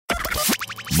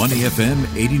Money FM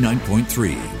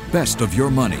 89.3, best of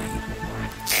your money.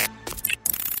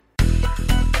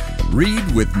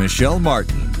 Read with Michelle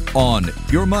Martin on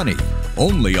Your Money,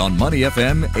 only on Money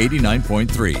FM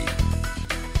 89.3.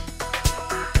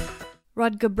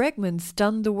 Rutger Bregman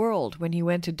stunned the world when he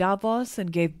went to Davos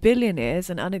and gave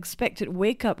billionaires an unexpected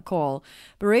wake-up call,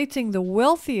 berating the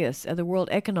wealthiest at the World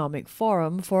Economic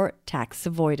Forum for tax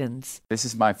avoidance. This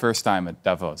is my first time at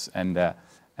Davos, and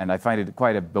I find it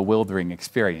quite a bewildering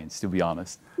experience, to be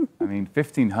honest. I mean,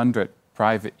 1,500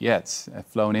 private jets have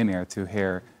flown in here to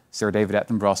hear Sir David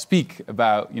Attenborough speak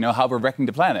about, how we're wrecking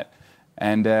the planet.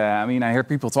 And I hear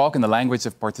people talk in the language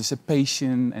of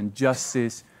participation and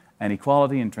justice and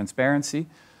equality and transparency.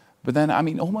 But then,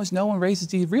 almost no one raises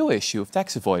the real issue of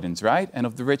tax avoidance, right? And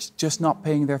of the rich just not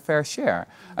paying their fair share.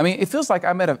 It feels like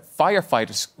I'm at a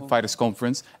firefighters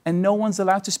conference and no one's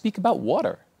allowed to speak about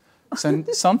water. So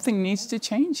something needs to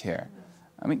change here.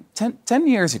 10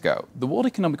 years ago, the World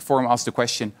Economic Forum asked the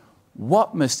question,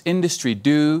 what must industry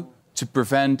do to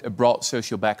prevent a broad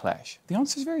social backlash? The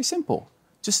answer is very simple.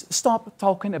 Just stop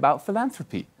talking about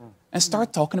philanthropy and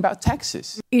start talking about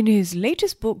taxes. In his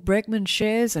latest book, Bregman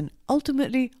shares an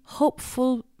ultimately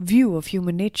hopeful view of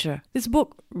human nature. This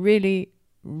book really,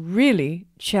 really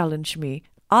challenged me.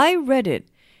 I read it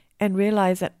and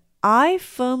realized that I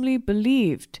firmly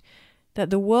believed that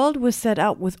the world was set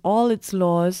out with all its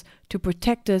laws to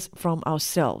protect us from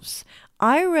ourselves.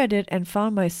 I read it and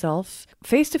found myself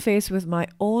face to face with my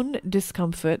own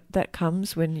discomfort that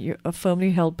comes when a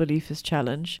firmly held belief is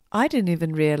challenged. I didn't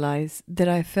even realize that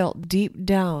I felt deep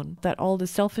down that all the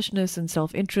selfishness and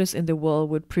self-interest in the world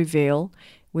would prevail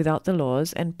without the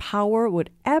laws, and power would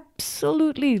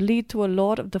absolutely lead to a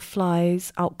Lord of the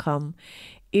Flies outcome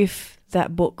if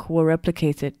that book were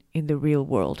replicated in the real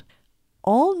world.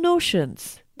 All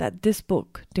notions that this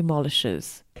book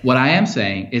demolishes. What I am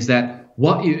saying is that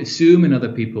what you assume in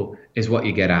other people is what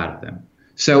you get out of them.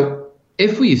 So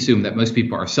if we assume that most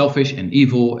people are selfish and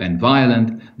evil and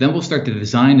violent, then we'll start to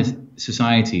design a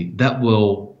society that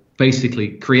will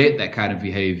basically create that kind of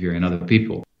behavior in other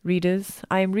people. Readers,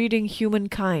 I am reading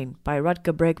Humankind by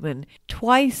Rutger Bregman,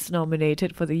 twice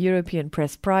nominated for the European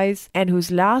Press Prize, and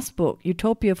whose last book,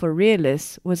 Utopia for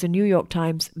Realists, was a New York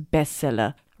Times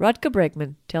bestseller. Rutger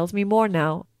Bregman tells me more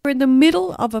now. We're in the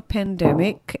middle of a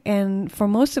pandemic, and for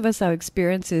most of us, our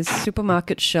experience is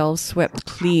supermarket shelves swept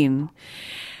clean.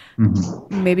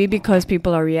 Mm-hmm. Maybe because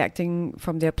people are reacting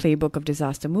from their playbook of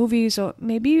disaster movies, or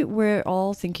maybe we're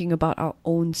all thinking about our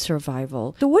own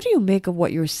survival. So what do you make of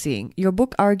what you're seeing? Your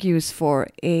book argues for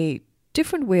a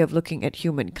different way of looking at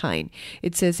humankind.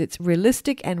 It says it's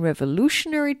realistic and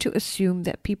revolutionary to assume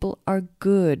that people are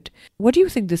good. What do you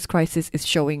think this crisis is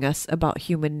showing us about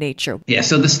human nature? Yeah,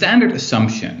 so the standard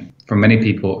assumption for many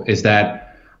people is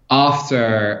that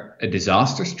after a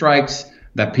disaster strikes,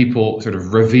 that people sort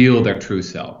of reveal their true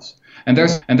selves. And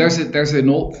there's an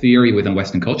old theory within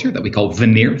Western culture that we call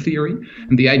veneer theory.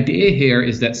 And the idea here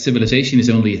is that civilization is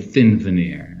only a thin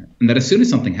veneer. And that as soon as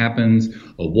something happens,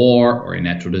 a war or a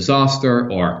natural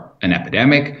disaster or an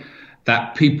epidemic,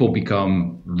 that people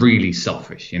become really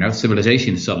selfish.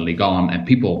 Civilization is suddenly gone and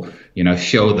people,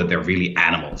 show that they're really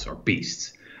animals or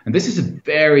beasts. And this is a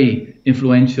very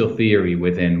influential theory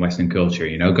within Western culture.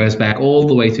 It goes back all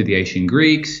the way to the ancient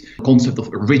Greeks, the concept of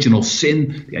original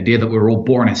sin, the idea that we're all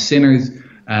born as sinners.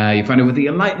 You find it with the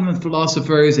Enlightenment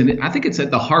philosophers, and I think it's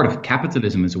at the heart of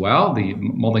capitalism as well, the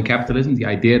modern capitalism, the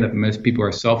idea that most people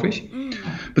are selfish.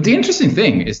 But the interesting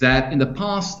thing is that in the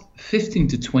past 15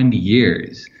 to 20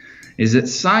 years, is that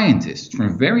scientists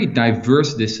from very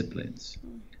diverse disciplines,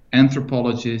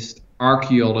 anthropologists,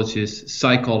 archaeologists,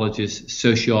 psychologists,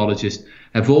 sociologists,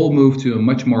 have all moved to a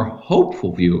much more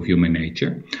hopeful view of human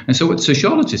nature. And so what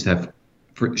sociologists have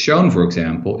shown, for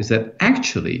example, is that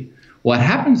actually what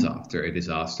happens after a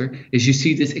disaster is you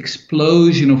see this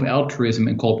explosion of altruism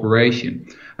and cooperation.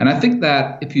 And I think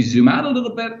that if you zoom out a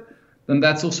little bit, then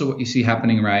that's also what you see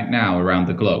happening right now around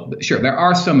the globe. Sure, there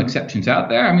are some exceptions out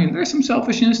there. There's some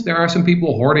selfishness. There are some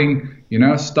people hoarding,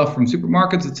 stuff from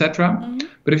supermarkets, etc. Mm-hmm.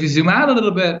 But if you zoom out a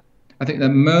little bit, I think that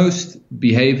most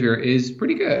behavior is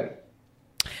pretty good.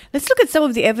 Let's look at some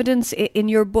of the evidence in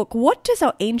your book. What does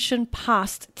our ancient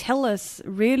past tell us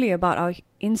really about our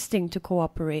instinct to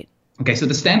cooperate? Okay, so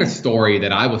the standard story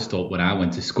that I was told when I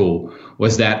went to school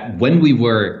was that when we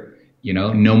were,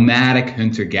 nomadic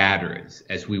hunter-gatherers,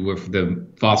 as we were for the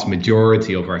vast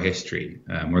majority of our history,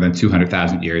 more than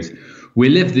 200,000 years, we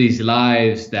lived these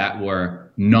lives that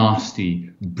were nasty,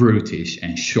 brutish,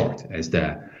 and short, as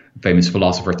the famous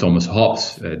philosopher Thomas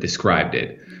Hobbes described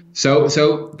it. So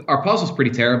our past was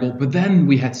pretty terrible, but then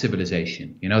we had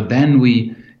civilization. Then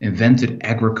we invented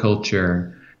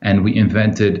agriculture. and we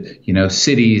invented,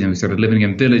 cities, and we started living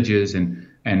in villages,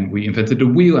 and we invented the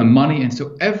wheel and money. And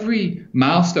so every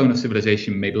milestone of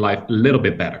civilization made life a little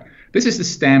bit better. This is the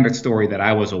standard story that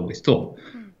I was always told.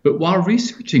 But while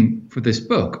researching for this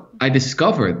book, I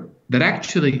discovered that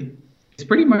actually it's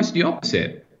pretty much the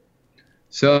opposite.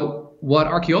 So what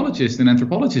archaeologists and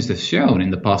anthropologists have shown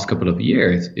in the past couple of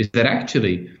years is that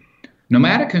actually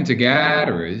nomadic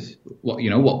hunter-gatherers,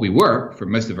 what we were for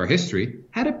most of our history,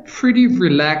 had a pretty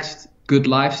relaxed, good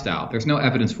lifestyle. There's no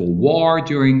evidence for war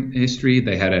during history.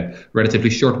 They had a relatively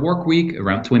short work week,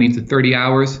 around 20 to 30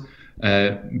 hours.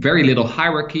 Very little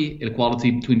hierarchy,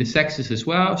 inequality between the sexes as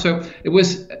well. So it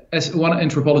was, as one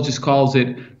anthropologist calls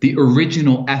it, the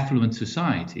original affluent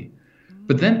society.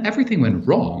 But then everything went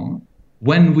wrong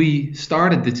when we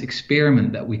started this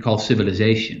experiment that we call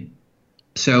civilization.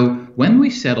 So when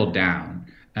we settled down,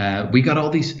 we got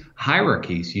all these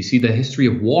hierarchies. You see the history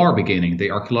of war beginning. The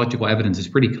archaeological evidence is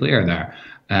pretty clear there.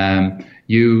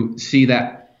 You see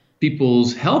that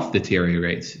people's health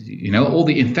deteriorates. All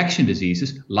the infection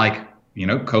diseases like,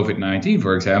 COVID-19,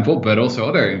 for example, but also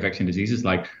other infection diseases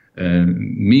like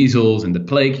measles and the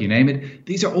plague, you name it.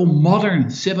 These are all modern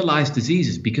civilized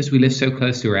diseases because we live so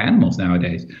close to our animals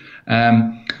nowadays.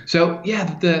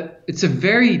 It's a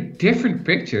very different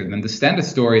picture than the standard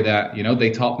story that, they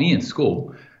taught me in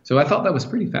school. So I thought that was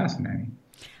pretty fascinating.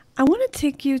 I want to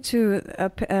take you to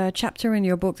a chapter in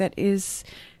your book that is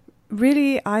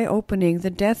really eye-opening, the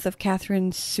death of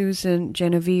Catherine Susan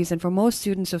Genovese. And for most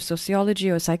students of sociology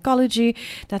or psychology,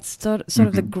 that's sort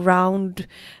of the ground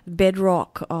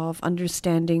bedrock of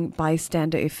understanding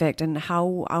bystander effect and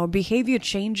how our behavior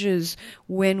changes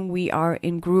when we are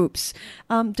in groups.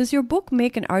 Does your book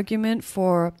make an argument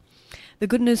for the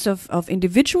goodness of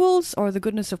individuals or the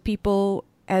goodness of people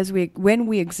when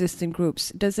we exist in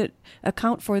groups? Does it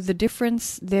account for the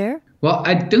difference there? Well,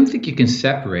 I don't think you can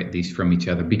separate these from each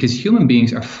other because human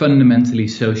beings are fundamentally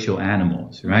social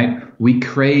animals, right? We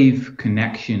crave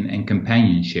connection and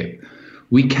companionship.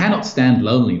 We cannot stand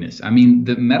loneliness. I mean,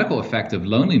 the medical effect of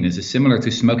loneliness is similar to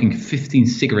smoking 15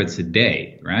 cigarettes a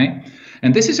day, right?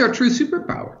 And this is our true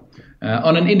superpower.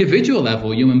 On an individual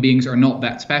level, human beings are not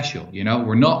that special.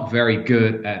 We're not very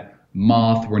good at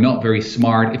math. We're not very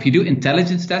smart. If you do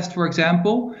intelligence tests, for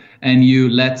example, and you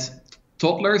let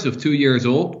toddlers of 2 years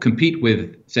old compete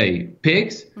with, say,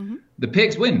 pigs, the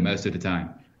pigs win most of the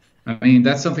time. I mean,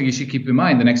 that's something you should keep in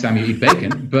mind the next time you eat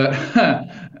bacon. But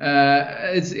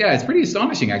it's pretty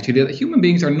astonishing, actually, that human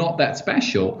beings are not that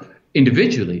special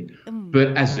individually.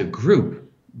 But as a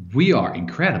group, we are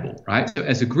incredible, right? So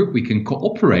as a group, we can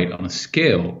cooperate on a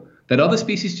scale that other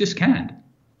species just can't.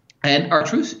 And our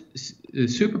true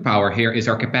superpower here is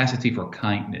our capacity for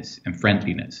kindness and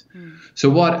friendliness. So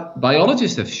what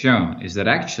biologists have shown is that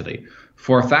actually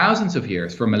for thousands of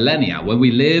years, for millennia, when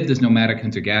we lived as nomadic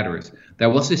hunter-gatherers, there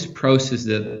was this process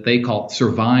that they called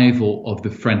survival of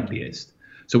the friendliest.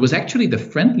 So it was actually the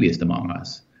friendliest among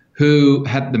us who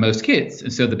had the most kids,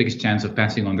 and so the biggest chance of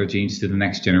passing on their genes to the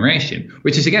next generation,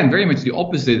 which is, again, very much the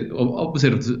opposite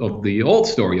of the old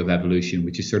story of evolution,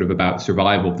 which is sort of about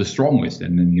survival of the strongest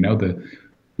and then,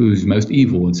 who's most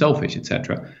evil and selfish,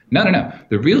 etc. No.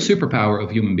 The real superpower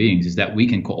of human beings is that we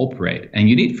can cooperate, and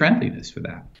you need friendliness for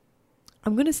that.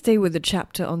 I'm going to stay with the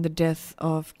chapter on the death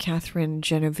of Catherine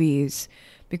Genovese,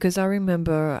 because I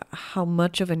remember how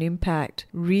much of an impact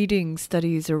reading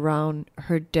studies around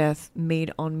her death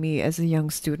made on me as a young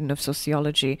student of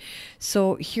sociology.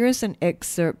 So here's an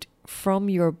excerpt from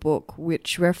your book,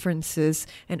 which references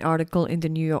an article in the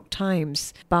New York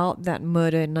Times about that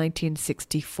murder in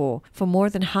 1964. For more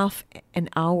than half an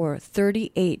hour,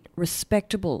 38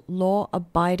 respectable,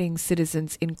 law-abiding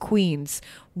citizens in Queens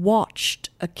watched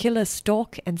a killer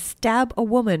stalk and stab a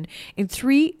woman in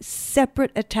 3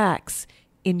 separate attacks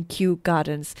in Kew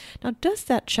Gardens. Now, does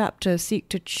that chapter seek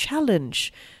to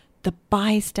challenge the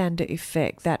bystander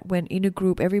effect, that when in a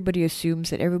group everybody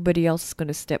assumes that everybody else is going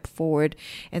to step forward,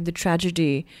 and the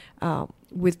tragedy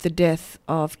with the death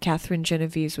of Catherine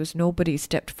Genovese was nobody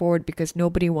stepped forward because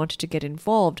nobody wanted to get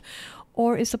involved?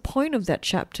 Or is the point of that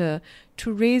chapter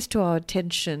to raise to our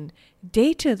attention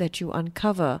data that you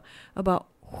uncover about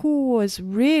who was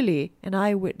really an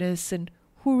eyewitness and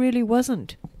who really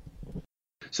wasn't?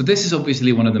 So this is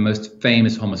obviously one of the most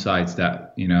famous homicides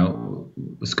that,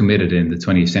 was committed in the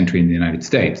 20th century in the United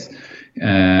States.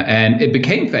 And it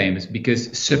became famous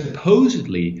because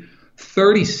supposedly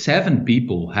 37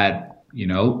 people had,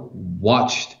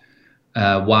 watched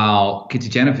while Kitty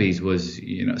Genovese was,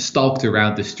 stalked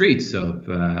around the streets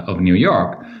of New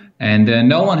York. And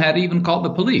no one had even called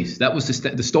the police. That was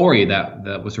the story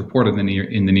that was reported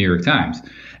in the New York Times.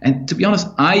 And to be honest,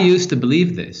 I used to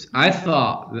believe this. I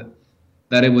thought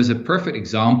that it was a perfect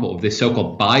example of this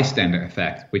so-called bystander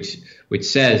effect, which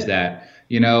says that,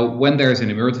 when there's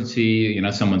an emergency,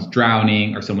 someone's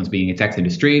drowning or someone's being attacked in the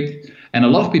street, and a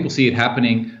lot of people see it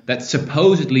happening, that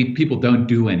supposedly people don't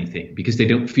do anything because they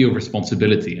don't feel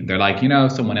responsibility. And they're like,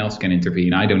 someone else can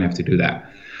intervene. I don't have to do that.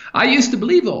 I used to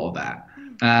believe all of that.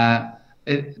 I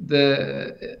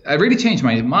really changed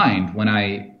my mind when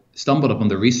I stumbled upon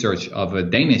the research of a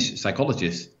Danish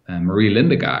psychologist, Marie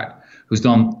Lindegaard, who's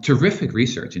done terrific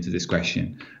research into this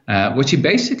question. What she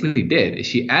basically did is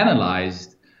she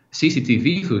analyzed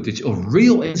CCTV footage of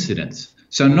real incidents.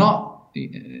 So not,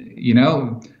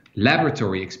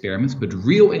 laboratory experiments, but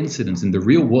real incidents in the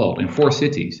real world in 4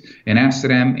 cities, in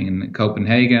Amsterdam, in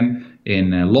Copenhagen,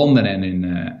 in London, and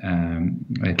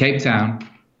in Cape Town.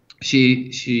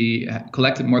 She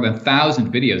collected more than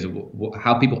 1,000 videos of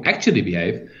how people actually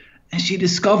behave, and she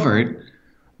discovered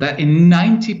that in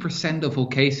 90% of all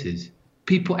cases,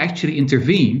 people actually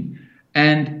intervene.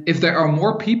 And if there are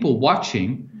more people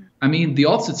watching, the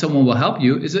odds that someone will help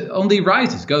you only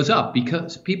rises, goes up,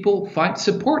 because people find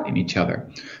support in each other.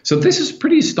 So this is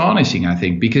pretty astonishing, I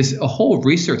think, because a whole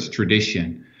research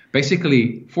tradition,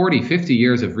 basically 40, 50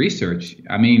 years of research,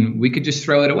 we could just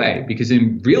throw it away, because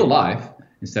in real life,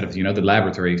 instead of, the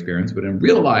laboratory experience, but in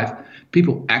real life,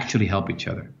 people actually help each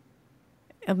other.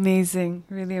 Amazing,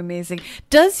 really amazing.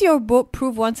 Does your book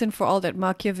prove once and for all that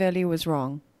Machiavelli was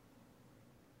wrong?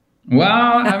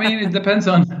 Well, it depends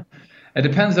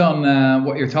on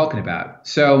what you're talking about.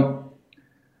 So,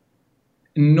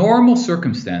 in normal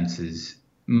circumstances,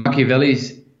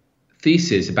 Machiavelli's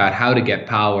thesis about how to get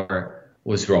power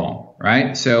was wrong,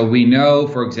 right? So we know,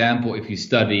 for example, if you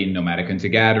study nomadic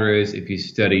hunter-gatherers, if you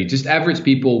study just average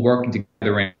people working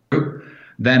together in a group,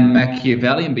 then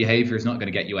Machiavellian behavior is not going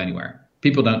to get you anywhere.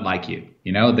 People don't like you.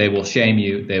 They will shame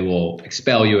you. They will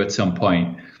expel you at some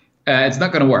point. It's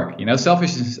not going to work.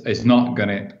 Selfishness is not going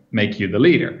to make you the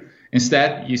leader.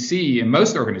 Instead, you see in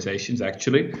most organizations,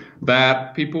 actually,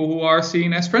 that people who are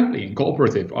seen as friendly and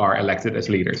cooperative are elected as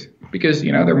leaders because,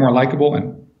 they're more likable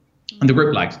and the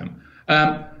group likes them.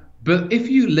 But if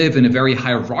you live in a very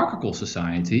hierarchical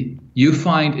society, you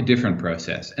find a different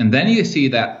process. And then you see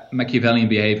that Machiavellian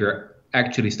behavior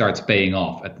actually starts paying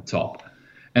off at the top.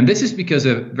 And this is because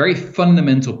of a very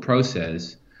fundamental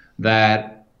process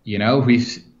that,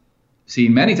 we've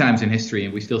seen many times in history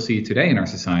and we still see it today in our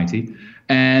society.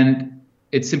 And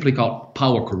it's simply called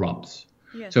power corrupts.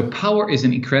 Yes. So power is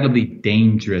an incredibly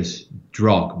dangerous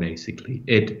drug, basically.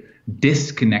 It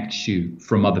disconnects you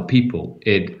from other people.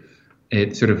 It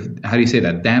sort of, how do you say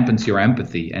that, dampens your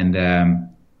empathy. And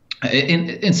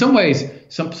in some ways,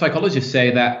 some psychologists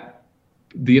say that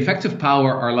the effects of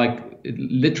power are like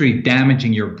literally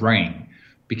damaging your brain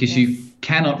because you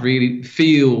cannot really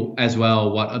feel as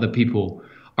well what other people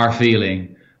are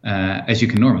feeling as you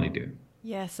can normally do.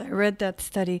 Yes, I read that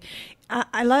study.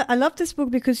 I love this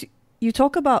book because you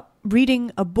talk about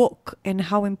reading a book and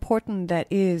how important that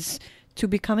is to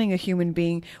becoming a human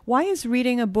being. Why is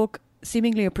reading a book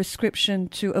seemingly a prescription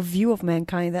to a view of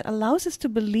mankind that allows us to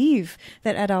believe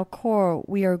that at our core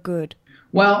we are good?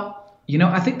 Well,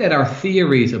 I think that our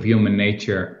theories of human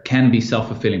nature can be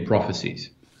self-fulfilling prophecies.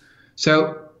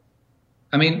 So,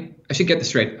 I should get this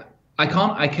straight.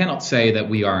 I cannot say that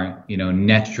we are,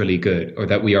 naturally good, or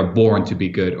that we are born to be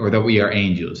good, or that we are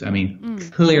angels.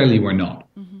 Clearly we're not.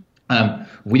 Mm-hmm.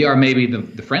 We are maybe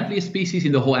the friendliest species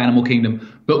in the whole animal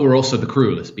kingdom, but we're also the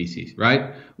cruelest species,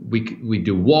 right? We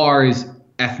do wars,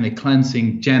 ethnic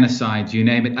cleansing, genocides, you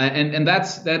name it. And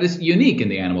that is unique in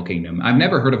the animal kingdom. I've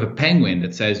never heard of a penguin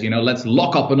that says, let's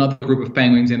lock up another group of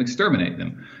penguins and exterminate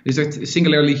them. These are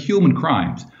singularly human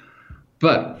crimes.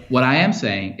 But what I am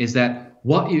saying is that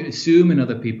what you assume in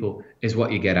other people is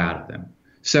what you get out of them.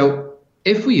 So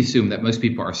if we assume that most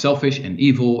people are selfish and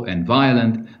evil and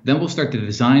violent, then we'll start to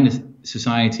design a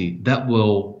society that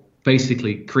will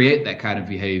basically create that kind of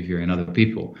behavior in other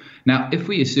people. Now, if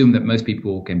we assume that most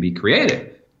people can be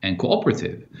creative and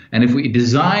cooperative, and if we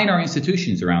design our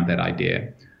institutions around that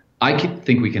idea, I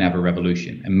think we can have a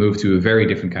revolution and move to a very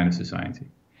different kind of society.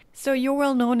 So you're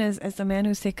well known as the man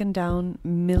who's taken down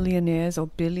millionaires or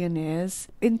billionaires.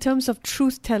 In terms of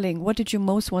truth-telling, what did you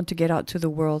most want to get out to the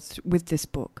world with this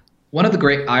book? One of the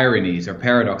great ironies or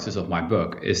paradoxes of my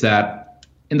book is that,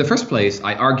 in the first place,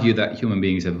 I argue that human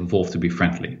beings have evolved to be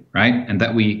friendly, right? And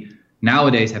that we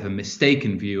nowadays have a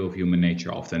mistaken view of human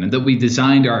nature often, and that we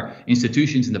designed our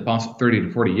institutions in the past 30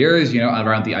 to 40 years,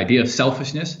 around the idea of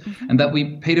selfishness, and that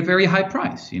we paid a very high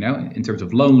price, in terms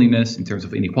of loneliness, in terms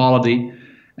of inequality.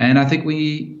 And I think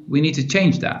we need to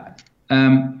change that.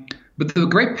 But the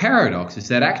great paradox is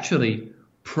that actually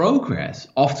progress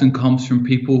often comes from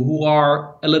people who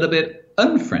are a little bit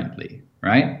unfriendly,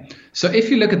 right? So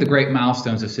if you look at the great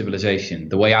milestones of civilization,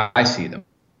 the way I see them,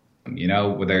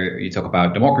 whether you talk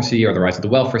about democracy or the rise of the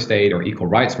welfare state or equal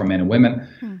rights for men and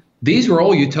women, these were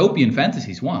all utopian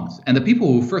fantasies once. And the people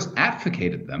who first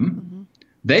advocated them,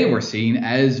 they were seen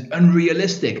as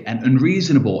unrealistic and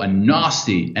unreasonable and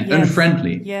nasty and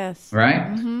unfriendly. Yes.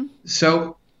 Right?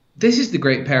 So this is the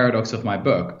great paradox of my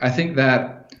book. I think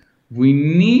that we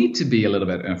need to be a little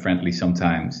bit unfriendly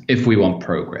sometimes if we want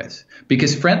progress,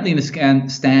 because friendliness can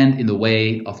stand in the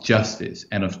way of justice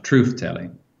and of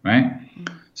truth-telling, right?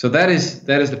 So that is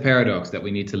the paradox that we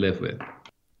need to live with.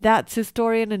 That's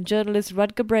historian and journalist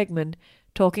Rutger Bregman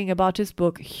talking about his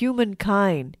book,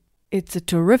 Humankind. It's a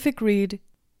terrific read.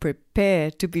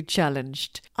 Prepare to be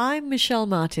challenged. I'm Michelle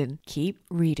Martin. Keep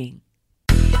reading.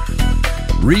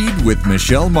 Read with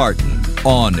Michelle Martin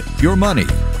on Your Money,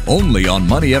 only on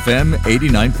Money FM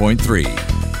 89.3.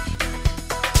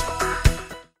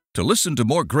 To listen to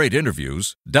more great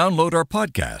interviews, download our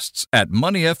podcasts at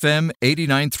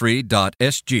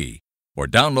moneyfm893.sg or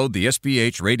download the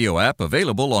SPH radio app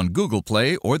available on Google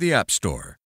Play or the App Store.